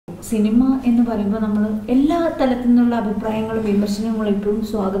Cinema എന്ന് പറയുമ്പോൾ നമ്മൾ എല്ലാ തലത്തിൽ നിന്നുള്ള അഭിപ്രായങ്ങളും വിമർശനങ്ങളും എപ്പോഴും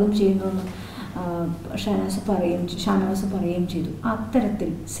സ്വാഗതം ചെയ്യുന്നുവെന്ന് ഷാനവാസ് പറയുകയും ചെയ്തു.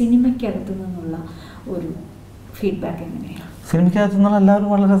 അത്തരത്തിൽ സിനിമയ്ക്കകത്തു നിന്നുള്ള ഒരു ഫീഡ്ബാക്ക് എങ്ങനെയാണ്? സിനിമയ്ക്കകത്തു നിന്നുള്ള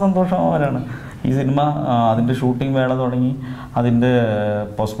എല്ലാവരും വളരെ സന്തോഷവാന്മാരാണ്. ഈ സിനിമ അതിൻ്റെ ഷൂട്ടിംഗ് വേള തുടങ്ങി അതിൻ്റെ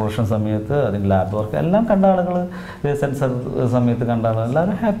പോസ്റ്റ് പ്രൊഡക്ഷൻ സമയത്ത് അതിൻ്റെ ലാബ് വർക്ക് എല്ലാം കണ്ട ആളുകൾ, സെൻസർ സമയത്ത് കണ്ട ആളുകൾ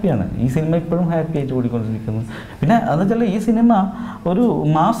എല്ലാവരും ഹാപ്പിയാണ്. ഈ സിനിമ ഇപ്പോഴും ഹാപ്പി ആയിട്ട് ഓടിക്കൊണ്ടിരിക്കുന്നു. പിന്നെ അതെന്ന് വെച്ചാൽ ഈ സിനിമ ഒരു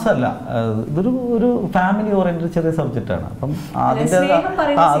മാസല്ല, ഒരു ഫാമിലി ഓറിയൻറ്റഡ് ചെറിയ സബ്ജക്റ്റാണ്. അപ്പം അതിൻ്റെ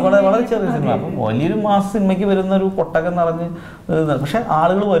വളരെ ചെറിയ സിനിമ. അപ്പം വലിയൊരു മാസ സിനിമയ്ക്ക് വരുന്ന ഒരു കൊട്ടകം നിറഞ്ഞ്, പക്ഷേ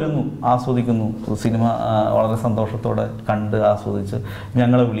ആളുകൾ വരുന്നു, ആസ്വദിക്കുന്നു. സിനിമ വളരെ സന്തോഷത്തോടെ കണ്ട് ആസ്വദിച്ച്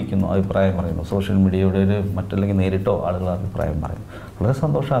ഞങ്ങളെ വിളിക്കുന്നു, അഭിപ്രായം പറയുന്നു. സോഷ്യൽ മീഡിയയുടെ മറ്റല്ലെങ്കിൽ നേരിട്ടോ ആളുകൾ അഭിപ്രായം പറയും. വളരെ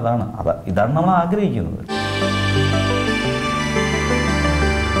സന്തോഷം. ഇതാണ് നമ്മൾ ആഗ്രഹിക്കുന്നത്.